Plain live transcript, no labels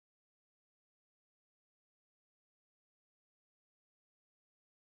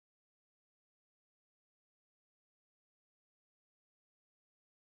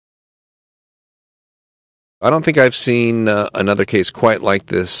I don't think I've seen another case quite like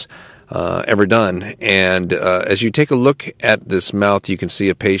this ever done. And as you take a look at this mouth, you can see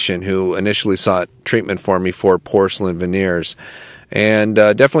a patient who initially sought treatment for me for porcelain veneers. And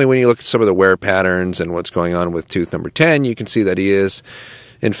definitely when you look at some of the wear patterns and what's going on with tooth number 10, you can see that he is,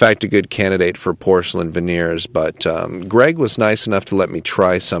 in fact, a good candidate for porcelain veneers. But Greg was nice enough to let me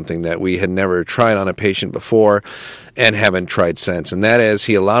try something that we had never tried on a patient before and haven't tried since. And that is,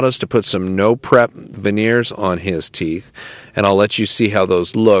 he allowed us to put some no-prep veneers on his teeth. And I'll let you see how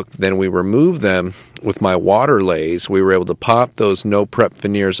those look. Then we removed them with my water lays. We were able to pop those no-prep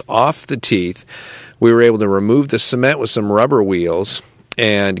veneers off the teeth. We were able to remove the cement with some rubber wheels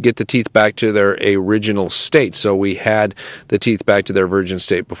and get the teeth back to their original state. So we had the teeth back to their virgin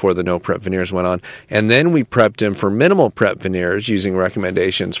state before the no-prep veneers went on. And then we prepped him for minimal prep veneers using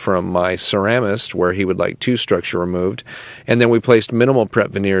recommendations from my ceramist, where he would like tooth structure removed. And then we placed minimal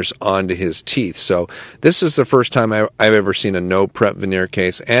prep veneers onto his teeth. So this is the first time I've ever seen a no-prep veneer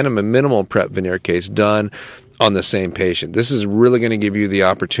case and a minimal prep veneer case done on the same patient. This is really going to give you the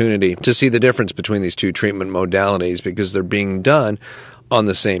opportunity to see the difference between these two treatment modalities because they're being done on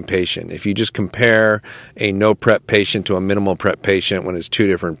the same patient. If you just compare a no-prep patient to a minimal prep patient when it's two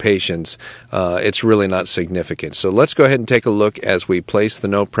different patients, it's really not significant. So let's go ahead and take a look as we place the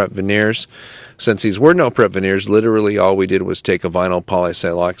no-prep veneers. Since these were no-prep veneers, literally all we did was take a vinyl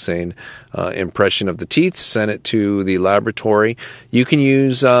polysiloxane impression of the teeth, send it to the laboratory. You can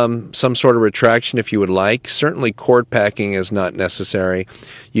use some sort of retraction if you would like. Certainly cord packing is not necessary.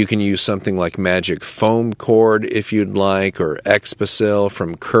 You can use something like Magic Foam Cord if you'd like, or Expasil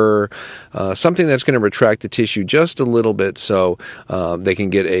from Kerr, something that's going to retract the tissue just a little bit so they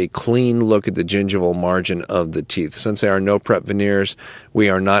can get a clean look at the gingival margin of the teeth. Since they are no-prep veneers, we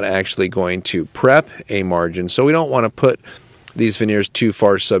are not actually going to prep a margin, so we don't want to put these veneers too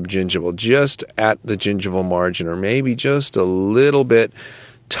far subgingival, just at the gingival margin, or maybe just a little bit,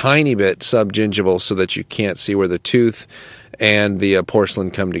 tiny bit subgingival so that you can't see where the tooth and the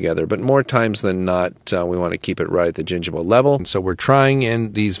porcelain come together. But more times than not, we want to keep it right at the gingival level. And so we're trying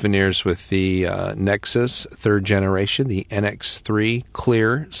in these veneers with the Nexus 3rd generation, the NX3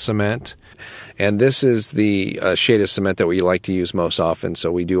 clear cement. And this is the shade of cement that we like to use most often,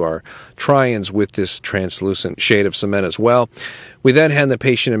 so we do our try-ins with this translucent shade of cement as well. We then hand the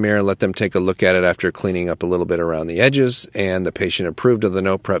patient a mirror and let them take a look at it after cleaning up a little bit around the edges, and the patient approved of the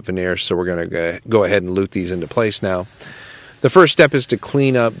no-prep veneer, so we're going to go ahead and lute these into place now. The first step is to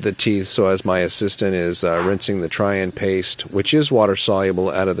clean up the teeth, so as my assistant is rinsing the try-in paste, which is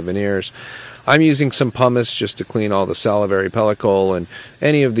water-soluble, out of the veneers, I'm using some pumice just to clean all the salivary pellicle and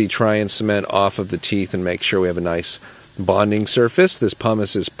any of the try-in cement off of the teeth and make sure we have a nice bonding surface. This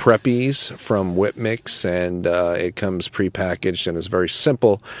pumice is Preppies from Whipmix, and it comes pre-packaged and is very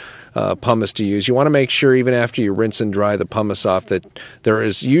simple pumice to use. You want to make sure even after you rinse and dry the pumice off that there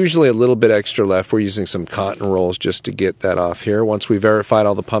is usually a little bit extra left. We're using some cotton rolls just to get that off here. Once we verified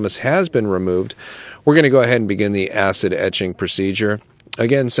all the pumice has been removed, we're going to go ahead and begin the acid etching procedure.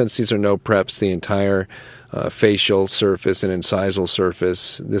 Again, since these are no preps, the entire facial surface and incisal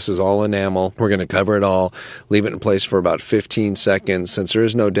surface, this is all enamel. We're going to cover it all, leave it in place for about 15 seconds. Since there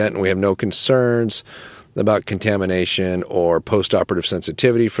is no dent and we have no concerns about contamination or post-operative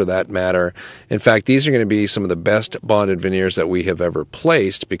sensitivity for that matter. In fact, these are going to be some of the best bonded veneers that we have ever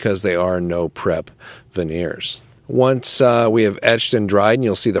placed because they are no prep veneers. Once we have etched and dried, and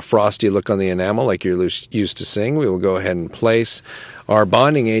you'll see the frosty look on the enamel like you're used to seeing, we will go ahead and place our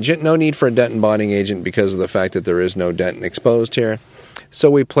bonding agent. No need for a dentin bonding agent because of the fact that there is no dentin exposed here. So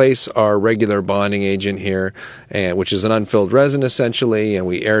we place our regular bonding agent here, which is an unfilled resin essentially, and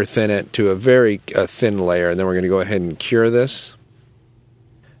we air thin it to a very thin layer. And then we're going to go ahead and cure this.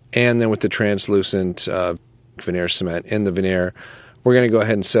 And then with the translucent veneer cement in the veneer, we're going to go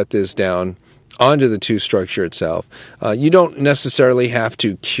ahead and set this down onto the tooth structure itself. You don't necessarily have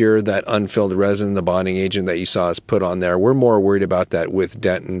to cure that unfilled resin, the bonding agent that you saw us put on there. We're more worried about that with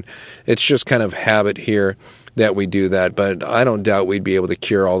dentin. It's just kind of habit here that we do that, but I don't doubt we'd be able to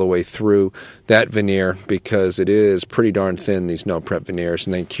cure all the way through that veneer because it is pretty darn thin, these no-prep veneers,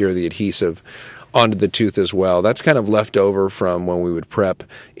 and then cure the adhesive onto the tooth as well. That's kind of left over from when we would prep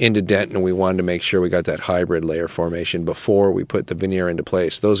into dentin, and we wanted to make sure we got that hybrid layer formation before we put the veneer into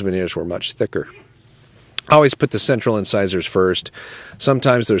place. Those veneers were much thicker. Always put the central incisors first.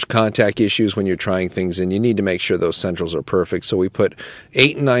 Sometimes there's contact issues when you're trying things, and you need to make sure those centrals are perfect. So we put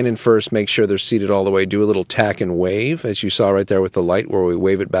 8 and 9 in first, make sure they're seated all the way, do a little tack and wave, as you saw right there with the light where we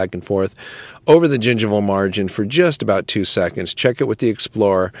wave it back and forth over the gingival margin for just about 2 seconds. Check it with the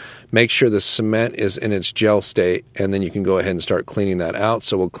Explorer. Make sure the cement is in its gel state, and then you can go ahead and start cleaning that out.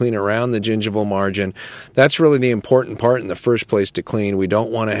 So we'll clean around the gingival margin. That's really the important part in the first place to clean. We don't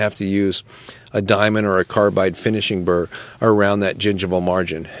want to have to use a diamond or a carbide finishing burr around that gingival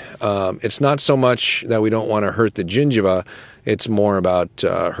margin. It's not so much that we don't want to hurt the gingiva. It's more about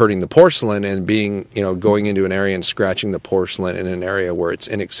hurting the porcelain and going into an area and scratching the porcelain in an area where it's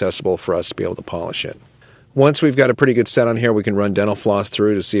inaccessible for us to be able to polish it. Once we've got a pretty good set on here, we can run dental floss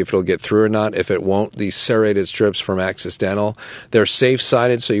through to see if it'll get through or not. If it won't, these serrated strips from Axis Dental, they're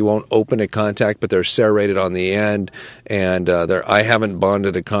safe-sided so you won't open a contact, but they're serrated on the end. And I haven't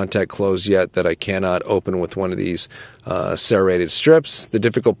bonded a contact closed yet that I cannot open with one of these serrated strips. The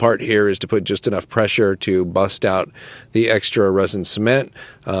difficult part here is to put just enough pressure to bust out the extra resin cement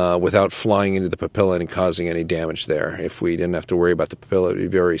without flying into the papilla and causing any damage there. If we didn't have to worry about the papilla, it would be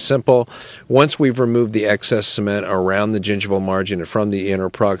very simple. Once we've removed the excess cement around the gingival margin and from the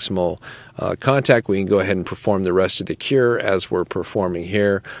interproximal contact, we can go ahead and perform the rest of the cure as we're performing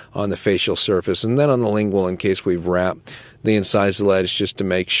here on the facial surface, and then on the lingual in case we've wrapped the incisal edge just to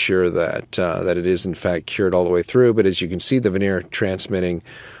make sure that it is in fact cured all the way through. But as you can see, the veneer transmitting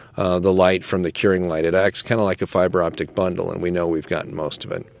the light from the curing light, it acts kind of like a fiber optic bundle, and we know we've gotten most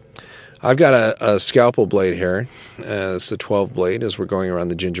of it. I've got a scalpel blade here. It's a 12 blade as we're going around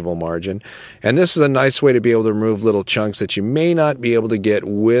the gingival margin. And this is a nice way to be able to remove little chunks that you may not be able to get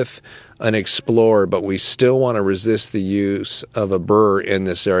with an Explorer, but we still want to resist the use of a burr in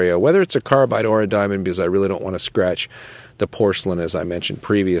this area, whether it's a carbide or a diamond, because I really don't want to scratch the porcelain as I mentioned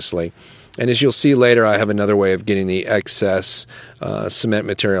previously. And as you'll see later, I have another way of getting the excess cement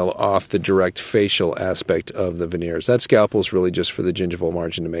material off the direct facial aspect of the veneers. That scalpel is really just for the gingival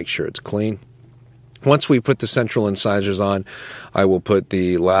margin to make sure it's clean. Once we put the central incisors on, I will put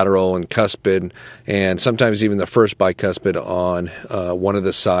the lateral and cuspid, and sometimes even the first bicuspid on one of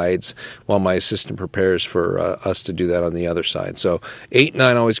the sides while my assistant prepares for us to do that on the other side. So 8 and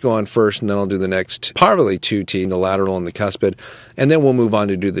 9 always go on first, and then I'll do the next probably 2 teeth, the lateral and the cuspid, and then we'll move on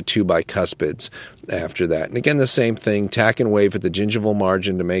to do the 2 bicuspids after that. And again, the same thing, tack and wave at the gingival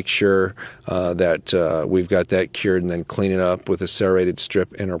margin to make sure that we've got that cured, and then clean it up with a serrated strip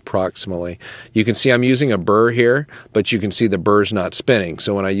interproximally. You can see I'm using a burr here, but you can see the burr's not spinning.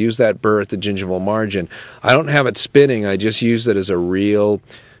 So when I use that burr at the gingival margin, I don't have it spinning. I just use it as a real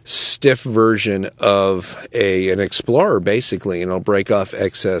stiff version of an Explorer, basically, and it'll break off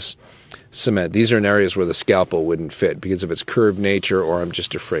excess cement. These are in areas where the scalpel wouldn't fit because of its curved nature, or I'm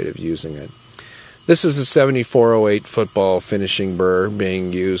just afraid of using it. This is a 7408 football finishing burr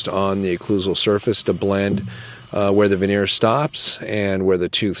being used on the occlusal surface to blend where the veneer stops and where the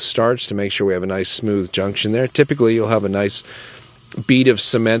tooth starts to make sure we have a nice smooth junction there. Typically, you'll have a nice bead of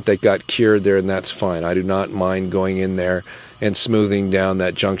cement that got cured there, and that's fine. I do not mind going in there and smoothing down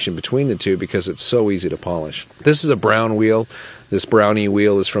that junction between the two because it's so easy to polish. This is a brown wheel. This brownie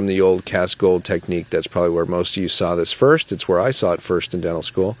wheel is from the old cast gold technique. That's probably where most of you saw this first. It's where I saw it first in dental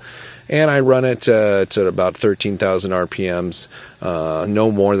school. And I run it to about 13,000 RPMs,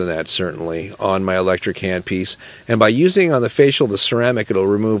 no more than that certainly, on my electric handpiece. And by using on the facial the ceramic, it'll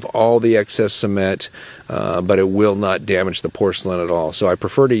remove all the excess cement, but it will not damage the porcelain at all. So I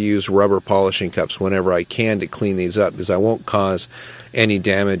prefer to use rubber polishing cups whenever I can to clean these up, because I won't cause any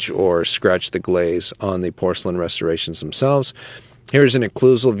damage or scratch the glaze on the porcelain restorations themselves. Here's an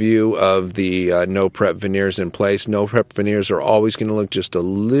occlusal view of the no-prep veneers in place. No-prep veneers are always going to look just a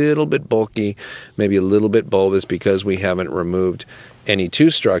little bit bulky, maybe a little bit bulbous because we haven't removed any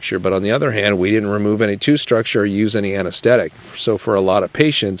tooth structure. But on the other hand, we didn't remove any tooth structure or use any anesthetic. So for a lot of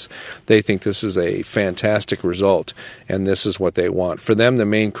patients, they think this is a fantastic result, and this is what they want. For them, the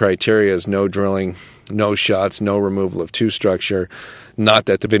main criteria is no drilling, no shots, no removal of tooth structure, not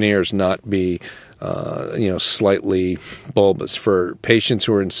that the veneers not be slightly bulbous. For patients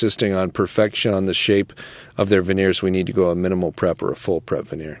who are insisting on perfection on the shape of their veneers, we need to go a minimal prep or a full prep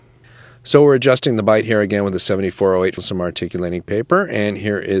veneer. So we're adjusting the bite here again with a 7408 with some articulating paper, and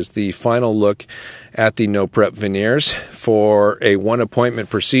here is the final look at the no prep veneers. For a one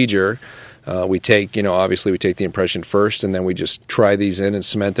appointment procedure, we take, obviously we take the impression first, and then we just try these in and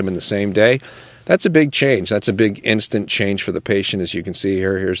cement them in the same day. That's a big change. That's a big instant change for the patient. As you can see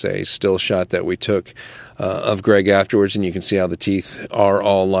here, here's a still shot that we took of Greg afterwards, and you can see how the teeth are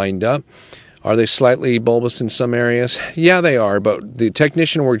all lined up. Are they slightly bulbous in some areas? Yeah, they are, but the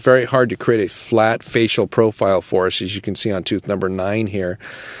technician worked very hard to create a flat facial profile for us, as you can see on tooth number 9 here,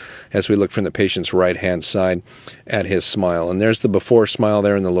 as we look from the patient's right-hand side at his smile. And there's the before smile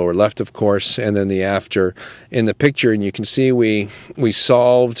there in the lower left, of course, and then the after in the picture. And you can see we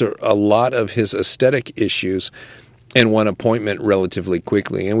solved a lot of his aesthetic issues in one appointment relatively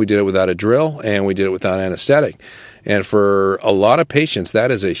quickly. And we did it without a drill, and we did it without anesthetic. And for a lot of patients,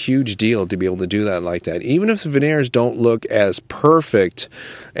 that is a huge deal to be able to do that like that. Even if the veneers don't look as perfect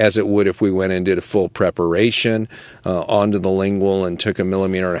as it would if we went and did a full preparation onto the lingual and took 1.5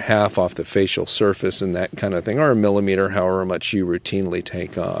 millimeters off the facial surface and that kind of thing, or 1 millimeter, however much you routinely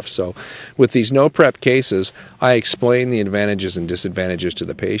take off. So with these no prep cases, I explain the advantages and disadvantages to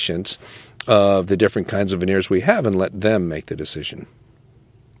the patients of the different kinds of veneers we have and let them make the decision.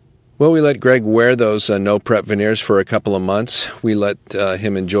 Well, we let Greg wear those no-prep veneers for a couple of months. We let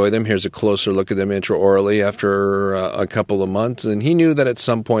him enjoy them. Here's a closer look at them intraorally after a couple of months. And he knew that at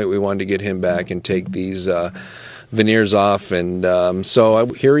some point we wanted to get him back and take these veneers off. And so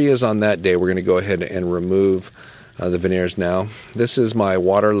here he is on that day. We're going to go ahead and remove the veneers now. This is my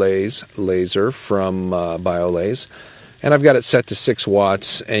Waterlase laser from BioLase. And I've got it set to 6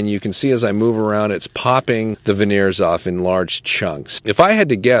 watts, and you can see as I move around, it's popping the veneers off in large chunks. If I had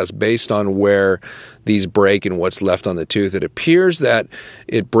to guess, based on where these break and what's left on the tooth, it appears that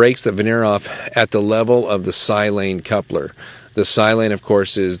it breaks the veneer off at the level of the silane coupler. The silane, of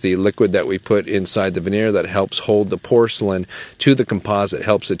course, is the liquid that we put inside the veneer that helps hold the porcelain to the composite,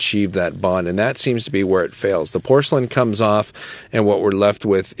 helps achieve that bond, and that seems to be where it fails. The porcelain comes off, and what we're left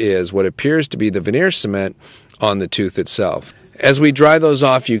with is what appears to be the veneer cement on the tooth itself. As we dry those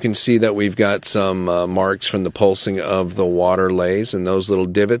off, you can see that we've got some marks from the pulsing of the Waterlase, and those little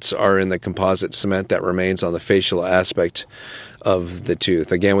divots are in the composite cement that remains on the facial aspect of the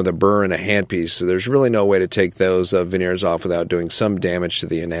tooth. Again, with a burr and a handpiece, so there's really no way to take those veneers off without doing some damage to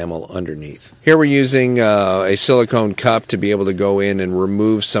the enamel underneath. Here we're using a silicone cup to be able to go in and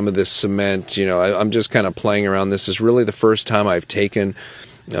remove some of this cement. You know, I'm just kind of playing around. This is really the first time I've taken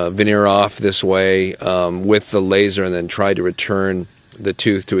veneer off this way with the laser and then try to return the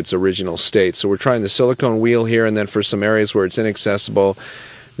tooth to its original state. So we're trying the silicone wheel here, and then for some areas where it's inaccessible,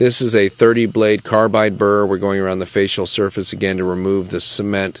 this is a 30-blade carbide burr. We're going around the facial surface again to remove the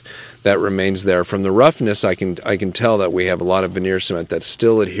cement that remains there. From the roughness, I can tell that we have a lot of veneer cement that's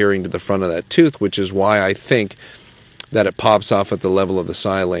still adhering to the front of that tooth, which is why I think that it pops off at the level of the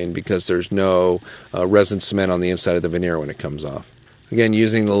silane, because there's no resin cement on the inside of the veneer when it comes off. Again,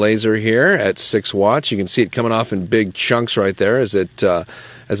 using the laser here at 6 watts, you can see it coming off in big chunks right there as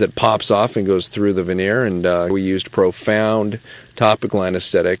it pops off and goes through the veneer. And we used Profound topical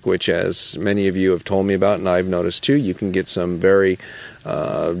anesthetic, which, as many of you have told me about, and I've noticed too, you can get some very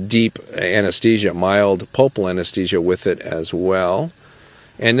deep anesthesia, mild pulpal anesthesia with it as well.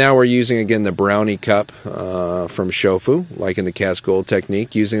 And now we're using, again, the Brownie cup from Shofu, like in the cast gold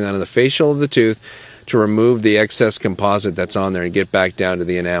technique, using that on the facial of the tooth to remove the excess composite that's on there and get back down to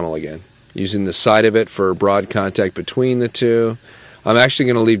the enamel again. Using the side of it for broad contact between the two. I'm actually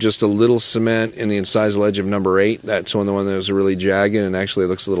going to leave just a little cement in the incisal edge of number 8. That's the one that was really jagged, and actually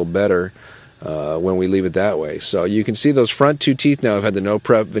looks a little better when we leave it that way. So you can see those front 2 teeth now have had the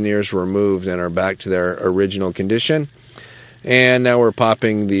no-prep veneers removed and are back to their original condition. And now we're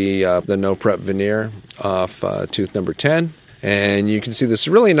popping the no-prep veneer off tooth number 10. And you can see this is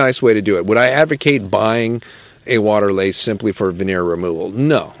a really nice way to do it. Would I advocate buying a Waterlase simply for veneer removal?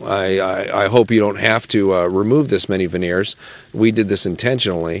 No. I hope you don't have to remove this many veneers. We did this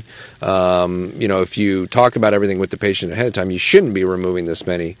intentionally. You know, if you talk about everything with the patient ahead of time, you shouldn't be removing this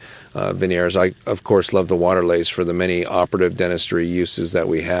many veneers. I, of course, love the Waterlase for the many operative dentistry uses that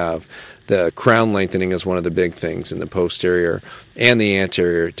we have. The crown lengthening is one of the big things in the posterior and the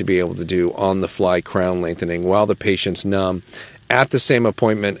anterior, to be able to do on-the-fly crown lengthening while the patient's numb at the same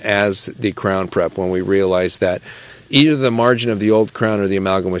appointment as the crown prep, when we realize that either the margin of the old crown or the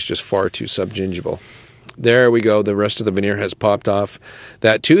amalgam was just far too subgingival. There we go. The rest of the veneer has popped off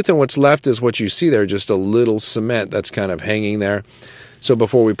that tooth, and what's left is what you see there, just a little cement that's kind of hanging there. So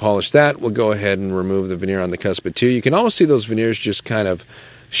before we polish that, we'll go ahead and remove the veneer on the cusp too. You can almost see those veneers just kind of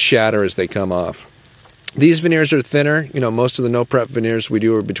shatter as they come off. These veneers are thinner. You know, most of the no-prep veneers we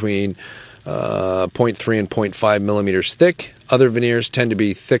do are between 0.3 and 0.5 millimeters thick. Other veneers tend to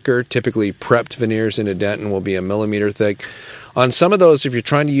be thicker. Typically, prepped veneers in a dentin will be 1 millimeter thick. On some of those, if you're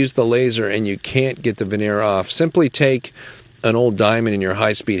trying to use the laser and you can't get the veneer off, simply take an old diamond in your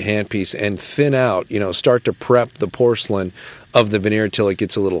high-speed handpiece and thin out, start to prep the porcelain of the veneer until it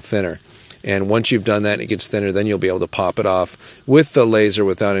gets a little thinner. And once you've done that and it gets thinner, then you'll be able to pop it off with the laser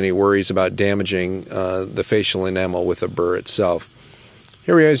without any worries about damaging the facial enamel with a burr itself.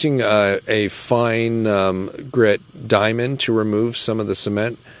 Here we're using a fine grit diamond to remove some of the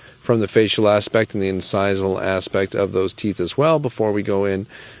cement from the facial aspect and the incisal aspect of those teeth as well before we go in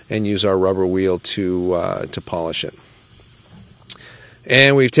and use our rubber wheel to polish it.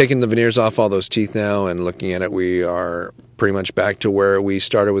 And we've taken the veneers off all those teeth now, and looking at it, we are pretty much back to where we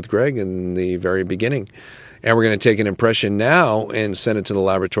started with Greg in the very beginning. And we're going to take an impression now and send it to the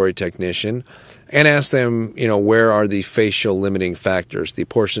laboratory technician and ask them, where are the facial limiting factors, the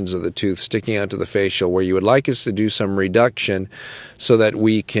portions of the tooth sticking out to the facial where you would like us to do some reduction so that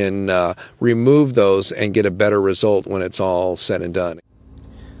we can remove those and get a better result when it's all said and done.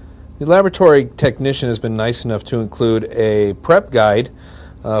 The laboratory technician has been nice enough to include a prep guide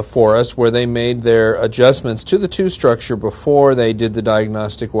for us where they made their adjustments to the tooth structure before they did the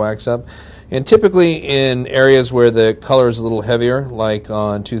diagnostic wax up. And typically in areas where the color is a little heavier, like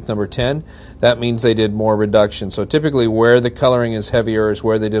on tooth number 10, that means they did more reduction. So typically where the coloring is heavier is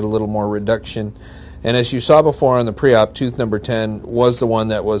where they did a little more reduction. And as you saw before on the pre-op, tooth number 10 was the one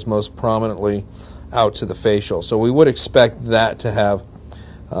that was most prominently out to the facial. So we would expect that to have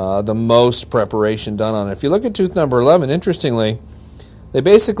the most preparation done on it. If you look at tooth number 11, interestingly, they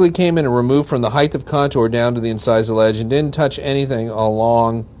basically came in and removed from the height of contour down to the incisal edge and didn't touch anything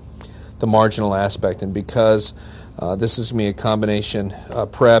along the marginal aspect. And because this is going to be a combination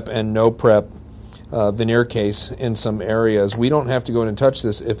prep and no prep veneer case in some areas, we don't have to go in and touch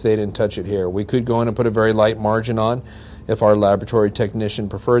this if they didn't touch it here. We could go in and put a very light margin on if our laboratory technician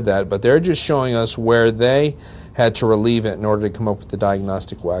preferred that, but they're just showing us where they had to relieve it in order to come up with the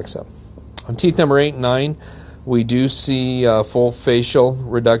diagnostic wax up. On teeth number 8 and 9, we do see full facial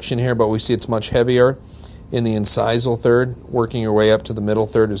reduction here, but we see it's much heavier in the incisal third, working your way up to the middle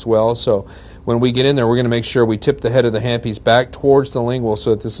third as well. So when we get in there, we're going to make sure we tip the head of the handpiece back towards the lingual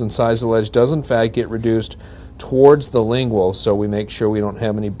so that this incisal edge does in fact get reduced towards the lingual, so we make sure we don't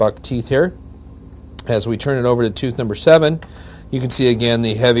have any buck teeth here. As we turn it over to tooth number 7, you can see again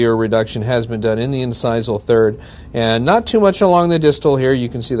the heavier reduction has been done in the incisal third, and not too much along the distal here. You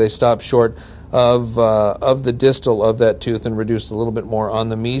can see they stopped short of the distal of that tooth and reduced a little bit more on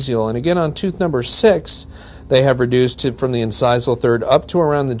the mesial. And again on tooth number 6, they have reduced it from the incisal third up to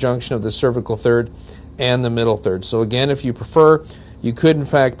around the junction of the cervical third and the middle third. So again, if you prefer, you could in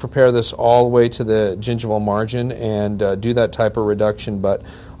fact prepare this all the way to the gingival margin and do that type of reduction, but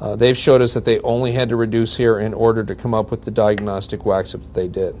they've showed us that they only had to reduce here in order to come up with the diagnostic wax up that they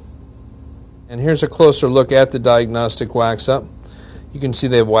did. And here's a closer look at the diagnostic wax up. You can see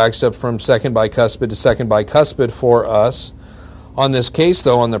they've waxed up from second bicuspid to second bicuspid for us. On this case,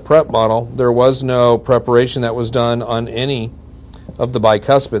 though, on the prep model, there was no preparation that was done on any of the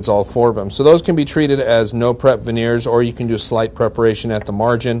bicuspids, all 4 of them. So those can be treated as no prep veneers, or you can do slight preparation at the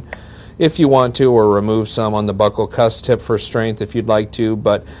margin if you want to, or remove some on the buccal cusp tip for strength if you'd like to.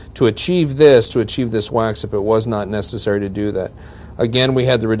 But to achieve this wax up, it was not necessary to do that. Again, we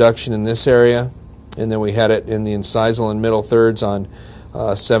had the reduction in this area, and then we had it in the incisal and middle thirds on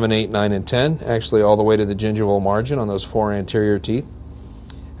 7, 8, 9, and 10, actually all the way to the gingival margin on those 4 anterior teeth.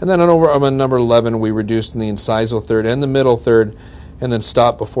 And then on number 11, we reduced in the incisal third and the middle third, and then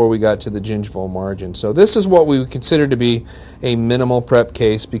stopped before we got to the gingival margin. So this is what we would consider to be a minimal prep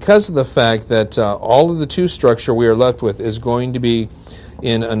case because of the fact that all of the tooth structure we are left with is going to be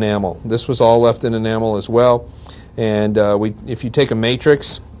in enamel. This was all left in enamel as well. And if you take a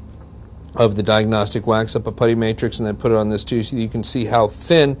matrix of the diagnostic wax up, a putty matrix, and then put it on this tooth, you can see how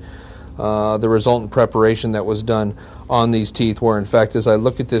thin the resultant preparation that was done on these teeth were. In fact, as I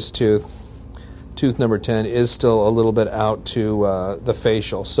look at this tooth number 10 is still a little bit out to the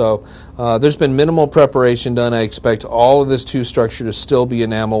facial. So there's been minimal preparation done. I expect all of this tooth structure to still be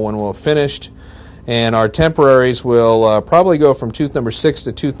enamel when we're finished. And our temporaries will probably go from tooth number 6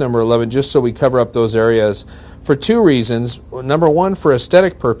 to tooth number 11 just so we cover up those areas for 2 reasons. Number 1, for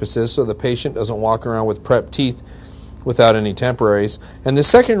aesthetic purposes, so the patient doesn't walk around with prep teeth without any temporaries. And the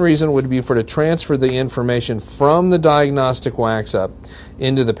second reason would be to transfer the information from the diagnostic wax-up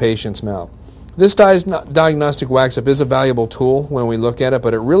into the patient's mouth. This diagnostic wax-up is a valuable tool when we look at it,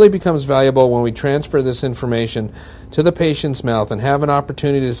 but it really becomes valuable when we transfer this information to the patient's mouth and have an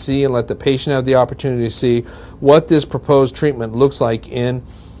opportunity to see and let the patient have the opportunity to see what this proposed treatment looks like in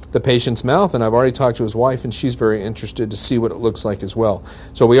the patient's mouth. And I've already talked to his wife, and she's very interested to see what it looks like as well.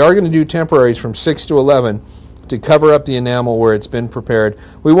 So we are going to do temporaries from 6 to 11 to cover up the enamel where it's been prepared.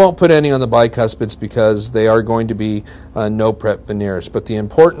 We won't put any on the bicuspids because they are going to be no prep veneers. But the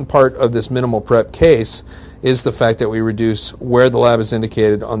important part of this minimal prep case is the fact that we reduce where the lab is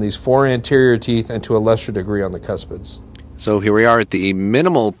indicated on these 4 anterior teeth and to a lesser degree on the cuspids. So here we are at the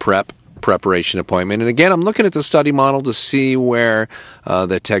minimal preparation appointment. And again, I'm looking at the study model to see where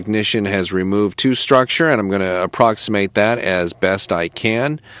the technician has removed tooth structure, and I'm going to approximate that as best I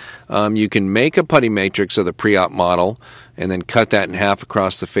can. You can make a putty matrix of the pre-op model and then cut that in half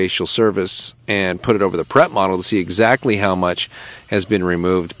across the facial surface and put it over the prep model to see exactly how much has been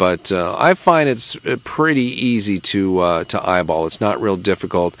removed. But I find it's pretty easy to eyeball. It's not real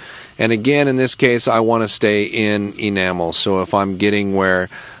difficult. And again, in this case, I want to stay in enamel. So if I'm getting where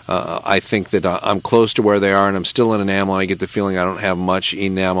I think that I'm close to where they are and I'm still in enamel and I get the feeling I don't have much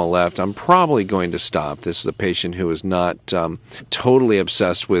enamel left, I'm probably going to stop. This is a patient who is not totally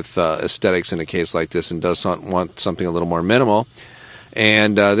obsessed with aesthetics in a case like this and does want something a little more minimal.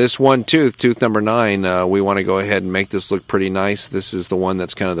 And this one tooth number 9, we want to go ahead and make this look pretty nice. This is the one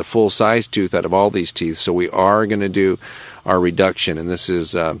that's kind of the full-size tooth out of all these teeth. So we are going to do our reduction, and this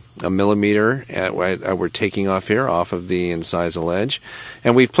is a millimeter we're taking off here, off of the incisal edge.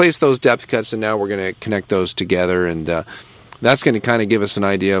 And we've placed those depth cuts, and now we're going to connect those together, and that's going to kind of give us an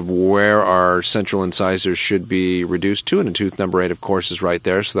idea of where our central incisors should be reduced to, and tooth number 8, of course, is right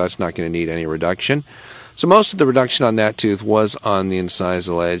there, so that's not going to need any reduction. So most of the reduction on that tooth was on the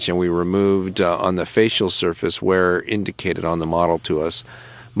incisal edge, and we removed on the facial surface where indicated on the model to us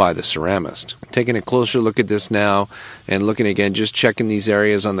by the ceramist. Taking a closer look at this now and looking again, just checking these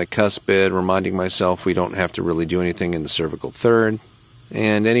areas on the cuspid, reminding myself we don't have to really do anything in the cervical third.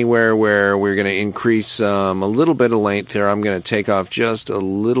 And anywhere where we're going to increase a little bit of length here, I'm going to take off just a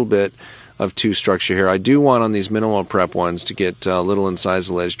little bit of tooth structure here. I do want on these minimal prep ones to get a little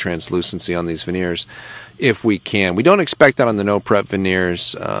incisal edge translucency on these veneers if we can. We don't expect that on the no prep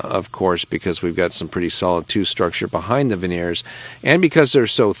veneers, of course, because we've got some pretty solid tooth structure behind the veneers, and because they're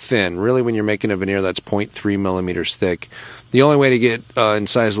so thin. Really, when you're making a veneer that's 0.3 millimeters thick, the only way to get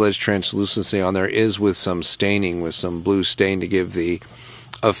incisal edge translucency on there is with some staining, with some blue stain to give the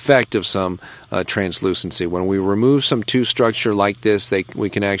effect of some translucency. When we remove some tooth structure like this, we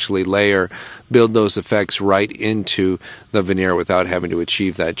can actually build those effects right into the veneer without having to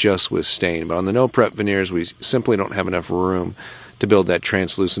achieve that just with stain. But on the no prep veneers, we simply don't have enough room to build that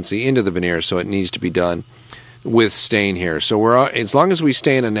translucency into the veneer, so it needs to be done with stain here. So as long as we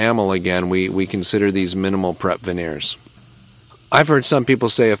stay in enamel again, we consider these minimal prep veneers. I've heard some people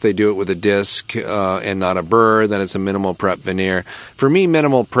say if they do it with a disc and not a burr, then it's a minimal prep veneer. For me,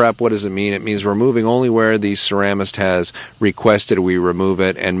 minimal prep, what does it mean? It means removing only where the ceramist has requested we remove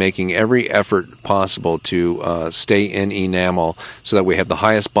it and making every effort possible to stay in enamel so that we have the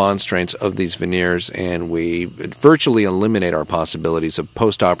highest bond strengths of these veneers and we virtually eliminate our possibilities of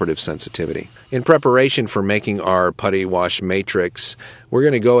postoperative sensitivity. In preparation for making our putty wash matrix, we're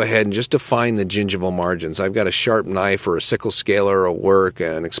going to go ahead and just define the gingival margins. I've got a sharp knife or a sickle scaler will work.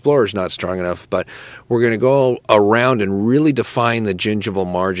 An Explorer's not strong enough, but we're going to go around and really define the gingival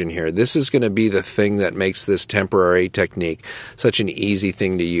margin here. This is going to be the thing that makes this temporary technique such an easy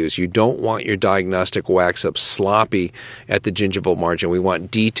thing to use. You don't want your diagnostic wax up sloppy at the gingival margin. We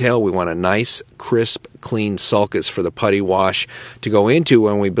want detail. We want a nice, crisp, clean sulcus for the putty wash to go into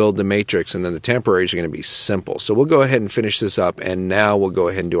when we build the matrix, and then the temporaries are going to be simple. So we'll go ahead and finish this up, and now we'll go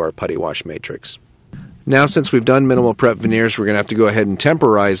ahead and do our putty wash matrix. Now, since we've done minimal prep veneers, we're going to have to go ahead and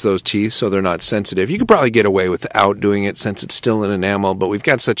temporize those teeth so they're not sensitive. You could probably get away without doing it since it's still in enamel, but we've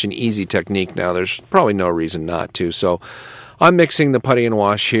got such an easy technique now, there's probably no reason not to. So I'm mixing the putty and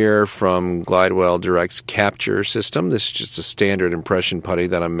wash here from Glidewell Direct's Capture system. This is just a standard impression putty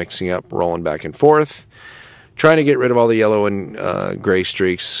that I'm mixing up, rolling back and forth, trying to get rid of all the yellow and gray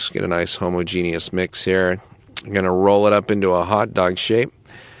streaks, get a nice homogeneous mix here. I'm going to roll it up into a hot dog shape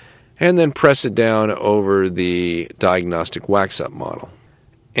and then press it down over the diagnostic wax-up model.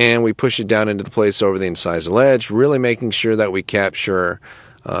 And we push it down into the place over the incisal edge, really making sure that we capture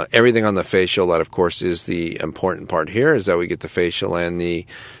everything on the facial. That, of course, is the important part here, is that we get the facial and the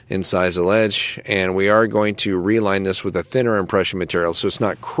incisal edge. And we are going to reline this with a thinner impression material, so it's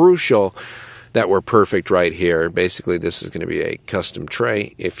not crucial that we're perfect right here. Basically, this is going to be a custom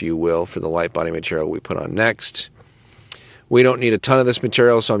tray, if you will, for the light body material we put on next. We don't need a ton of this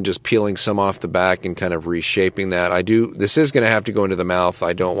material, so I'm just peeling some off the back and kind of reshaping that. This is going to have to go into the mouth.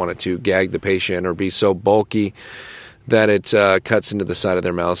 I don't want it to gag the patient or be so bulky that it cuts into the side of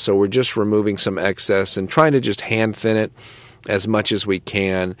their mouth. So we're just removing some excess and trying to just hand thin it as much as we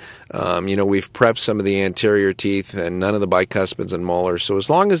can. We've prepped some of the anterior teeth and none of the bicuspids and molars. So as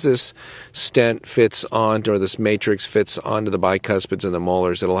long as this stent fits onto, or this matrix fits onto the bicuspids and the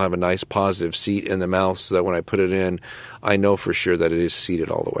molars, it'll have a nice positive seat in the mouth so that when I put it in, I know for sure that it is seated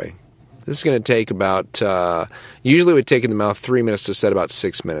all the way. This is going to take about, usually it would take in the mouth 3 minutes to set, about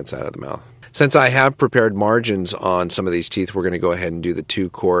 6 minutes out of the mouth. Since I have prepared margins on some of these teeth, we're going to go ahead and do the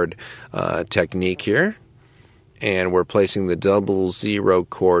 2-chord technique here. And we're placing the 00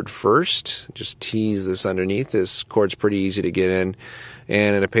 chord first. Just tease this underneath. This chord's pretty easy to get in.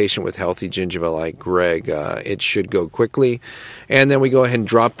 And in a patient with healthy gingiva like Greg, it should go quickly. And then we go ahead and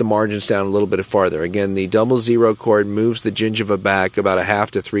drop the margins down a little bit farther. Again, the 00 chord moves the gingiva back about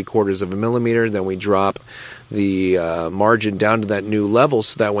 1/2 to 3/4 of a millimeter. Then we drop the margin down to that new level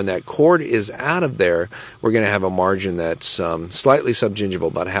so that when that chord is out of there, we're going to have a margin that's slightly subgingival,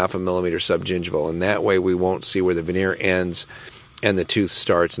 about 1/2 millimeter subgingival. And that way we won't see where the veneer ends and the tooth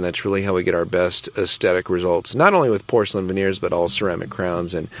starts, and that's really how we get our best aesthetic results, not only with porcelain veneers, but all ceramic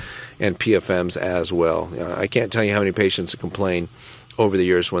crowns and PFMs as well. I can't tell you how many patients complain over the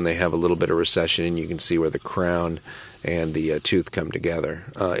years when they have a little bit of recession, and you can see where the crown and the tooth come together.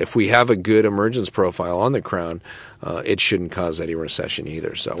 If we have a good emergence profile on the crown, it shouldn't cause any recession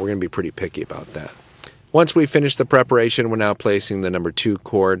either, so we're going to be pretty picky about that. Once we finish the preparation, we're now placing the number 2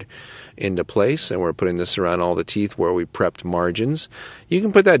 chord into place, and we're putting this around all the teeth where we prepped margins. You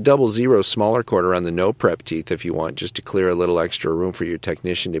can put that 00 smaller chord around the no prep teeth if you want, just to clear a little extra room for your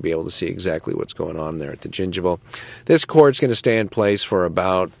technician to be able to see exactly what's going on there at the gingival. This chord's going to stay in place for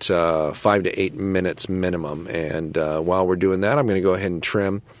about 5 to 8 minutes minimum, and while we're doing that, I'm going to go ahead and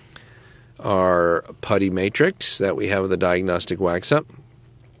trim our putty matrix that we have with the diagnostic wax up.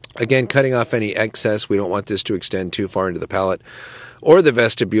 Again, cutting off any excess. We don't want this to extend too far into the palate or the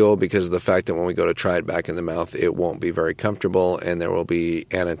vestibule because of the fact that when we go to try it back in the mouth, it won't be very comfortable, and there will be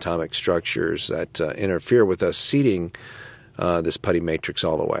anatomic structures that interfere with us seating this putty matrix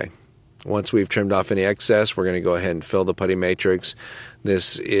all the way. Once we've trimmed off any excess, we're going to go ahead and fill the putty matrix.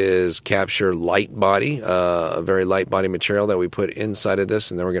 This is Capture Light Body, a very light body material that we put inside of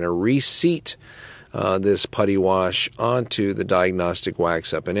this, and then we're going to reseat this putty wash onto the diagnostic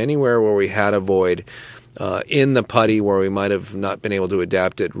wax up. And anywhere where we had a void in the putty where we might have not been able to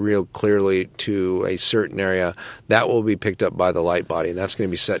adapt it real clearly to a certain area, that will be picked up by the light body. And that's going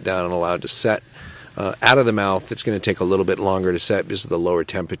to be set down and allowed to set out of the mouth. It's going to take a little bit longer to set because of the lower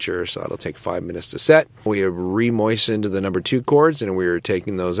temperature, so it'll take 5 minutes to set. We have re-moistened the number 2 chords, and we are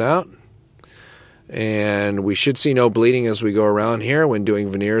taking those out. And we should see no bleeding as we go around here. When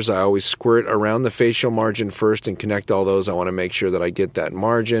doing veneers, I always squirt around the facial margin first and connect all those. I want to make sure that I get that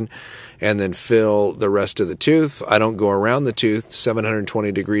margin and then fill the rest of the tooth. I don't go around the tooth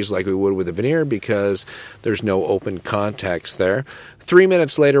 720 degrees like we would with a veneer because there's no open contacts there. 3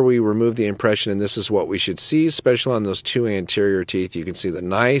 minutes later, we remove the impression, and this is what we should see, especially on those 2 anterior teeth. You can see the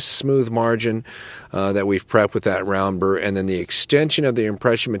nice smooth margin that we've prepped with that round burr, and then the extension of the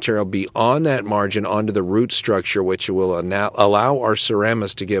impression material beyond that margin onto the root structure, which will allow our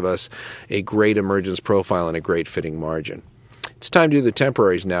ceramist to give us a great emergence profile and a great fitting margin. It's time to do the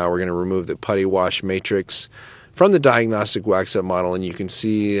temporaries now. We're going to remove the putty wash matrix from the diagnostic wax-up model, and you can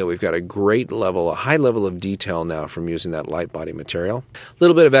see that we've got a high level of detail now from using that light body material. A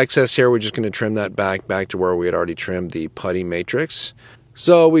little bit of excess here. We're just going to trim that back to where we had already trimmed the putty matrix.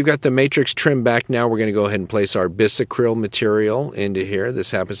 So we've got the matrix trimmed back now. We're going to go ahead and place our bisacryl material into here. This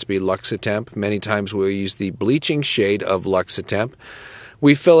happens to be Luxatemp. Many times we'll use the bleaching shade of Luxatemp.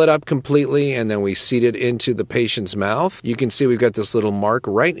 We fill it up completely, and then we seat it into the patient's mouth. You can see we've got this little mark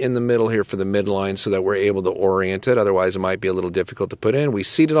right in the middle here for the midline so that we're able to orient it. Otherwise, it might be a little difficult to put in. We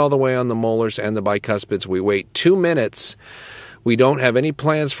seat it all the way on the molars and the bicuspids. We wait 2 minutes. We don't have any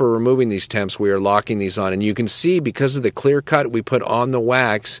plans for removing these temps. We are locking these on. And you can see, because of the clear cut we put on the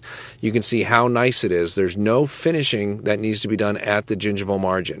wax, you can see how nice it is. There's no finishing that needs to be done at the gingival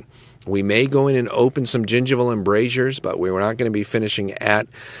margin. We may go in and open some gingival embrasures, but we were not going to be finishing at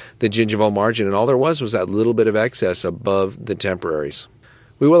the gingival margin. And all there was that little bit of excess above the temporaries.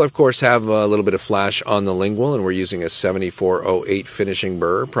 We will, of course, have a little bit of flash on the lingual, and we're using a 7408 finishing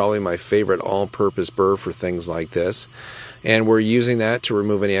burr, probably my favorite all-purpose burr for things like this. And we're using that to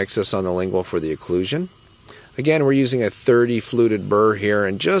remove any excess on the lingual for the occlusion. Again, we're using a 30 fluted burr here,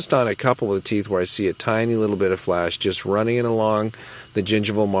 and just on a couple of the teeth where I see a tiny little bit of flash, just running it along the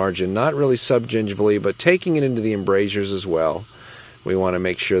gingival margin, not really subgingivally, but taking it into the embrasures as well. We want to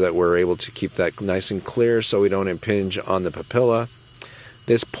make sure that we're able to keep that nice and clear so we don't impinge on the papilla.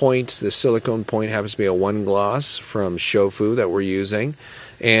 This silicone point happens to be a 1 gloss from Shofu that we're using.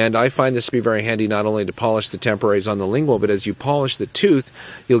 And I find this to be very handy not only to polish the temporaries on the lingual, but as you polish the tooth,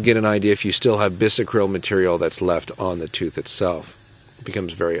 you'll get an idea if you still have bisacryl material that's left on the tooth itself. It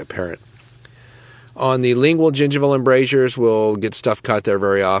becomes very apparent. On the lingual gingival embrasures, we'll get stuff cut there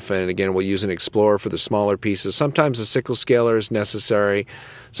very often. And again, we'll use an Explorer for the smaller pieces. Sometimes a sickle scaler is necessary.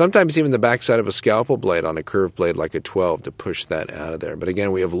 Sometimes even the backside of a scalpel blade on a curved blade like a 12 to push that out of there. But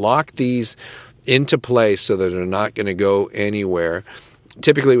again, we have locked these into place so that they're not going to go anywhere.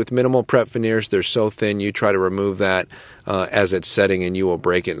 Typically with minimal prep veneers, they're so thin you try to remove that as it's setting and you will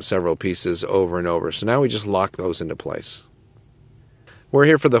break it in several pieces over and over. So now we just lock those into place. We're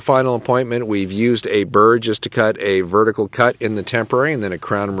here for the final appointment. We've used a burr just to cut a vertical cut in the temporary and then a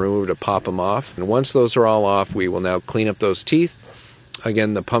crown remover to pop them off. And once those are all off, we will now clean up those teeth.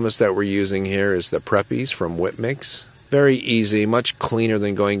 Again, the pumice that we're using here is the Preppies from Whipmix. Very easy, much cleaner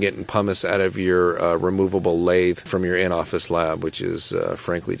than going and getting pumice out of your removable lathe from your in-office lab, which is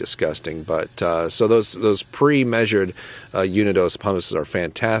frankly disgusting. But so those pre-measured unidose pumices are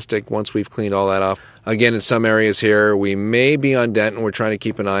fantastic. Once we've cleaned all that off, again, in some areas here, we may be on dentin. We're trying to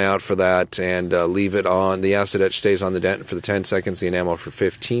keep an eye out for that and leave it on. The acid etch stays on the dentin for the 10 seconds, the enamel for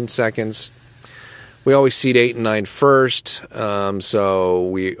 15 seconds. We always seed 8 and 9 first, so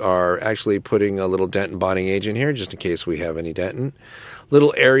we are actually putting a little dentin bonding agent here just in case we have any dentin.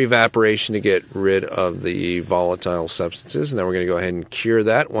 Little air evaporation to get rid of the volatile substances, and then we're going to go ahead and cure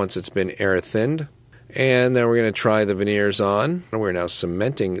that once it's been air thinned. And then we're going to try the veneers on. We're now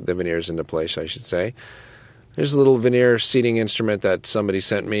cementing the veneers into place, I should say. There's a little veneer seating instrument that somebody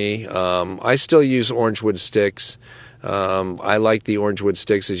sent me. I still use orangewood sticks. I like the orangewood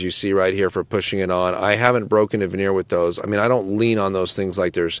sticks, as you see right here, for pushing it on. I haven't broken a veneer with those. I mean, I don't lean on those things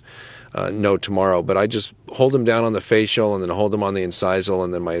like there's no tomorrow, but I just hold them down on the facial and then hold them on the incisal,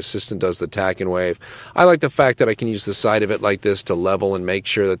 and then my assistant does the tack and wave. I like the fact that I can use the side of it like this to level and make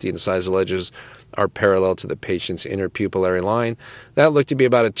sure that the incisal edges are parallel to the patient's inner pupillary line. That looked to be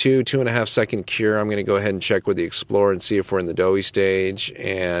about a 2.5 second cure. I'm going to go ahead and check with the Explorer and see if we're in the doughy stage,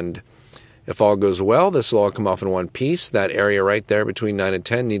 and if all goes well, this will all come off in one piece. That area right there between 9 and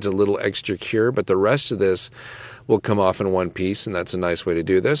 10 needs a little extra cure, but the rest of this will come off in one piece, and that's a nice way to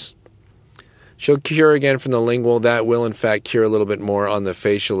do this. She'll cure again from the lingual. That will, in fact, cure a little bit more on the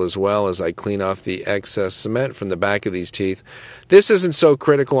facial as well as I clean off the excess cement from the back of these teeth. This isn't so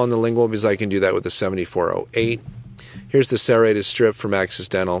critical on the lingual because I can do that with the 7408. Here's the serrated strip from Axis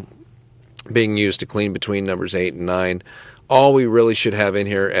Dental being used to clean between numbers 8 and 9. All we really should have in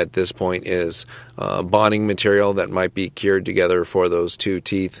here at this point is bonding material that might be cured together for those two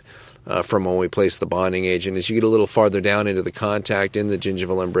teeth from when we place the bonding agent. As you get a little farther down into the contact in the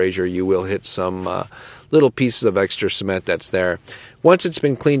gingival embrasure, you will hit some little pieces of extra cement that's there. Once it's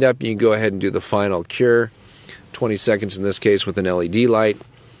been cleaned up, you can go ahead and do the final cure, 20 seconds in this case with an LED light.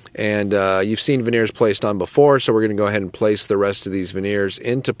 And you've seen veneers placed on before, so we're going to go ahead and place the rest of these veneers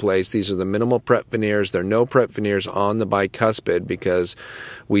into place. These are the minimal prep veneers. There are no prep veneers on the bicuspid because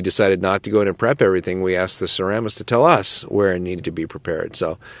we decided not to go in and prep everything. We asked the ceramist to tell us where it needed to be prepared.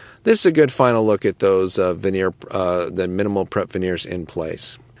 So this is a good final look at those the minimal prep veneers in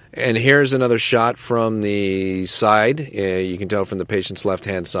place. And here's another shot from the side. You can tell from the patient's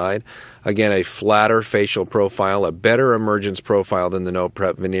left-hand side. Again, a flatter facial profile, a better emergence profile than the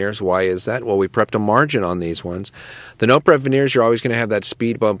no-prep veneers. Why is that? Well, we prepped a margin on these ones. The no-prep veneers, you're always going to have that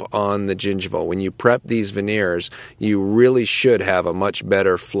speed bump on the gingival. When you prep these veneers, you really should have a much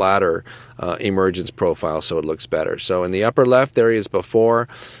better, flatter emergence profile so it looks better. So in the upper left, there he is before.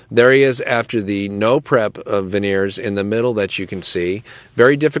 There he is after the no-prep veneers in the middle that you can see.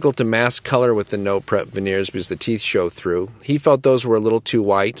 Very difficult to mask color with the no-prep veneers because the teeth show through. He felt those were a little too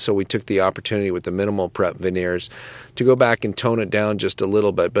white, so we took the opportunity with the minimal prep veneers to go back and tone it down just a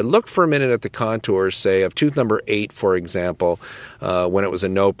little bit. But look for a minute at the contours, say, of tooth number 8, for example, when it was a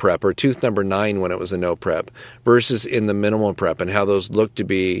no prep, or tooth number 9 when it was a no prep, versus in the minimal prep, and how those look to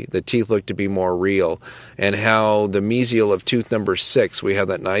be, the teeth look to be more real, and how the mesial of tooth number 6, we have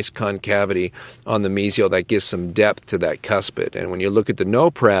that nice concavity on the mesial that gives some depth to that cuspid. And when you look at the no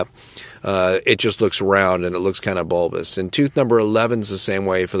prep, it just looks round and it looks kind of bulbous. And tooth number 11 is the same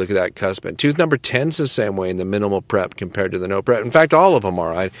way if you look at that cuspid. Tooth number 10 is the same way in the minimal prep compared to the no prep. In fact, all of them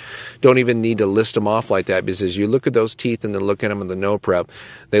are. I don't even need to list them off like that because as you look at those teeth and then look at them in the no prep,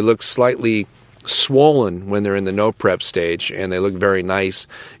 they look slightly swollen when they're in the no prep stage, and they look very nice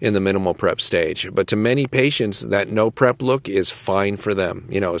in the minimal prep stage. But to many patients, that no prep look is fine for them,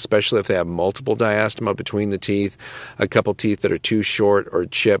 especially if they have multiple diastema between the teeth, a couple teeth that are too short or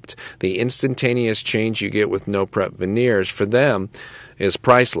chipped. The instantaneous change you get with no prep veneers for them is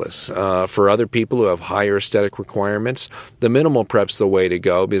priceless. For other people who have higher aesthetic requirements, the minimal prep's the way to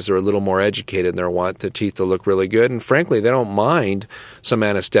go because they're a little more educated and they want the teeth to look really good. And frankly, they don't mind some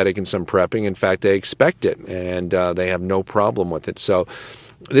anesthetic and some prepping. In fact, they expect it and they have no problem with it. So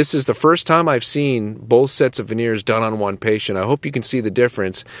this is the first time I've seen both sets of veneers done on one patient. I hope you can see the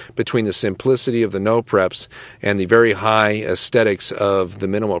difference between the simplicity of the no preps and the very high aesthetics of the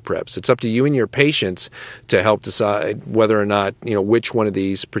minimal preps. It's up to you and your patients to help decide whether or not, which one of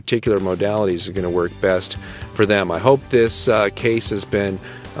these particular modalities are going to work best for them. I hope this case has been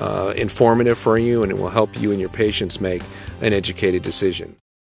informative for you and it will help you and your patients make an educated decision.